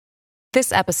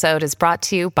This episode is brought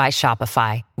to you by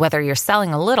Shopify. Whether you're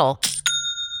selling a little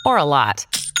or a lot,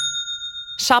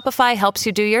 Shopify helps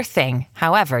you do your thing,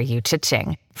 however you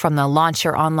cha-ching. From the launch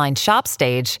your online shop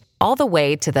stage, all the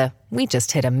way to the we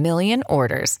just hit 1 million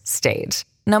orders stage.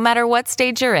 No matter what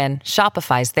stage you're in,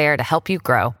 Shopify's there to help you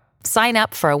grow. Sign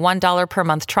up for a $1 per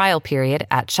month trial period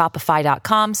at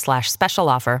shopify.com/special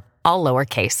offer, all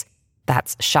lowercase.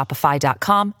 That's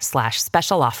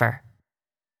shopify.com/special offer.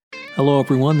 Hello,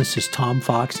 everyone. This is Tom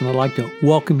Fox, and I'd like to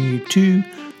welcome you to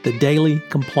the Daily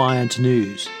Compliance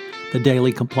News. The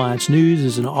Daily Compliance News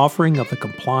is an offering of the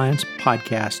Compliance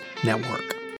Podcast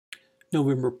Network.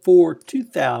 November 4,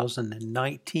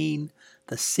 2019,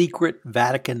 the Secret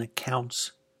Vatican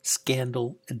Accounts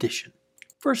Scandal Edition.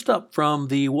 First up, from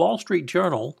the Wall Street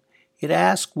Journal, it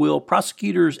asks, will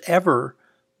prosecutors ever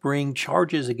bring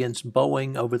charges against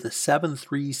Boeing over the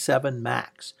 737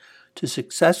 MAX? To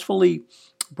successfully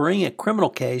bring a criminal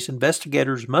case,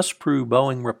 investigators must prove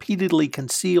Boeing repeatedly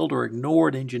concealed or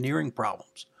ignored engineering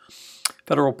problems.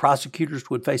 Federal prosecutors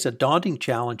would face a daunting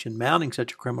challenge in mounting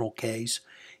such a criminal case,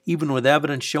 even with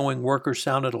evidence showing workers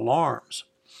sounded alarms.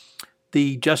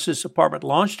 The Justice Department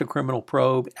launched a criminal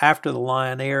probe after the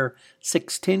Lion Air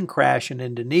 610 crash in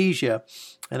Indonesia,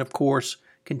 and of course,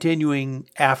 continuing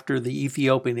after the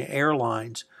Ethiopian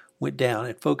Airlines went down.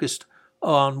 It focused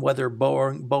on whether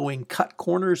Boeing cut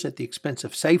corners at the expense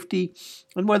of safety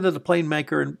and whether the plane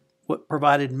maker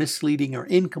provided misleading or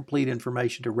incomplete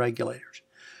information to regulators.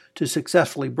 To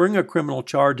successfully bring a criminal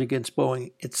charge against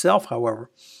Boeing itself,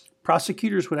 however,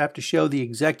 prosecutors would have to show the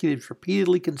executives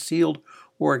repeatedly concealed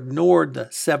or ignored the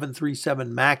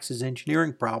 737 MAX's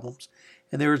engineering problems,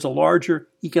 and there is a larger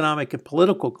economic and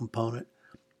political component.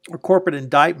 A corporate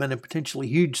indictment and potentially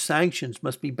huge sanctions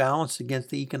must be balanced against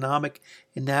the economic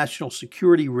and national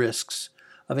security risks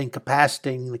of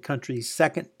incapacitating the country's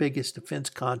second biggest defense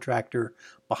contractor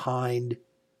behind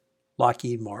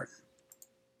Lockheed Martin.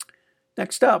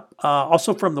 Next up,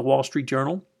 also from the Wall Street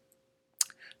Journal,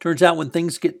 turns out when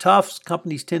things get tough,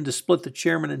 companies tend to split the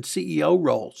chairman and CEO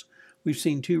roles. We've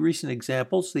seen two recent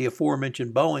examples, the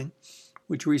aforementioned Boeing,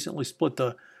 which recently split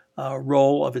the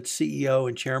role of its CEO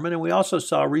and chairman, and we also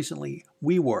saw recently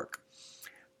WeWork.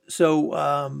 So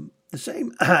the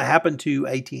same happened to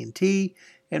AT&T,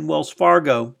 and Wells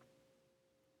Fargo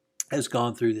has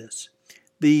gone through this.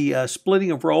 The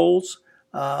splitting of roles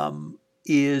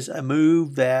is a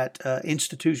move that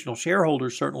institutional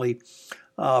shareholders certainly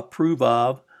approve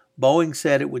of. Boeing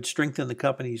said it would strengthen the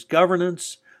company's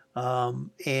governance,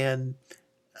 and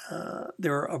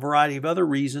there are a variety of other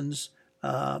reasons.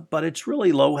 But it's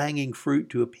really low-hanging fruit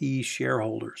to appease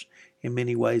shareholders in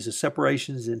many ways. The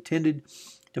separation is intended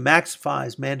to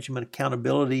maximize management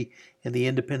accountability and the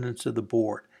independence of the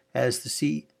board, as the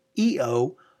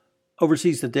CEO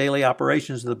oversees the daily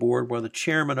operations of the board, while the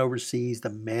chairman oversees the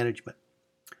management.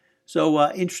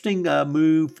 So interesting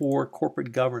move for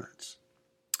corporate governance.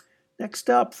 Next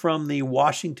up, from the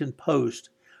Washington Post,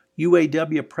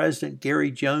 UAW President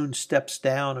Gary Jones steps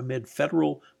down amid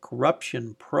federal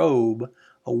corruption probe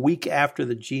a week after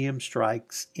the GM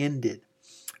strikes ended.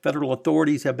 Federal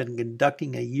authorities have been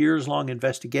conducting a years-long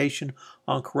investigation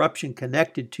on corruption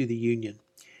connected to the union.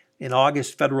 In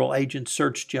August, federal agents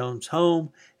searched Jones'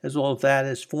 home, as well as that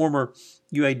as former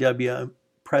UAW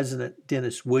President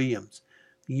Dennis Williams.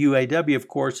 The UAW, of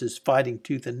course, is fighting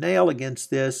tooth and nail against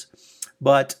this,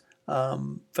 but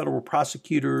federal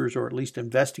prosecutors, or at least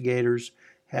investigators,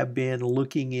 have been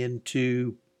looking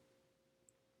into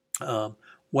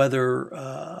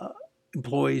whether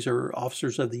employees or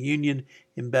officers of the union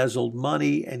embezzled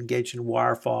money, engaged in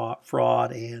wire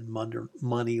fraud, and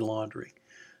money laundering.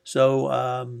 So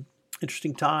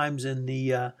interesting times in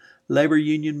the labor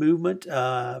union movement,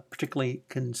 particularly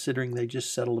considering they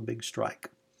just settled a big strike.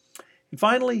 And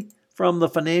finally, from the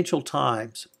Financial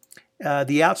Times,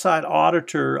 the outside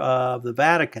auditor of the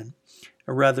Vatican,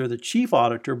 or rather the chief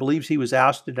auditor, believes he was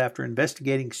ousted after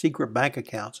investigating secret bank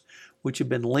accounts which had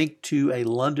been linked to a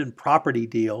London property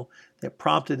deal that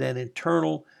prompted an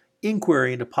internal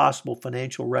inquiry into possible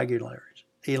financial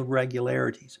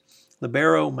irregularities.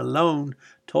 Libero Malone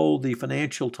told the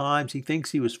Financial Times he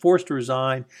thinks he was forced to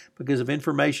resign because of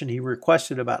information he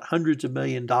requested about hundreds of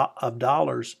millions of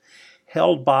dollars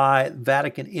held by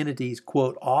Vatican entities,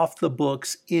 quote, off the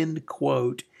books, end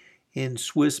quote, in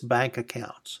Swiss bank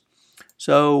accounts.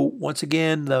 So once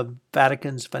again, the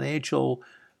Vatican's financial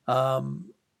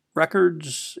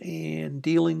records and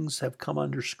dealings have come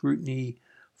under scrutiny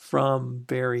from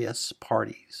various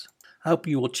parties. I hope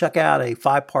you will check out a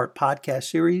 5-part podcast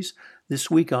series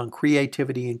this week on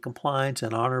creativity and compliance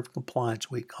in honor of Compliance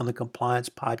Week on the Compliance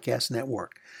Podcast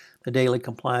Network. The Daily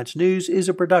Compliance News is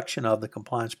a production of the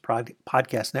Compliance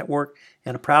Podcast Network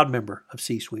and a proud member of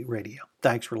C-Suite Radio.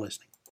 Thanks for listening.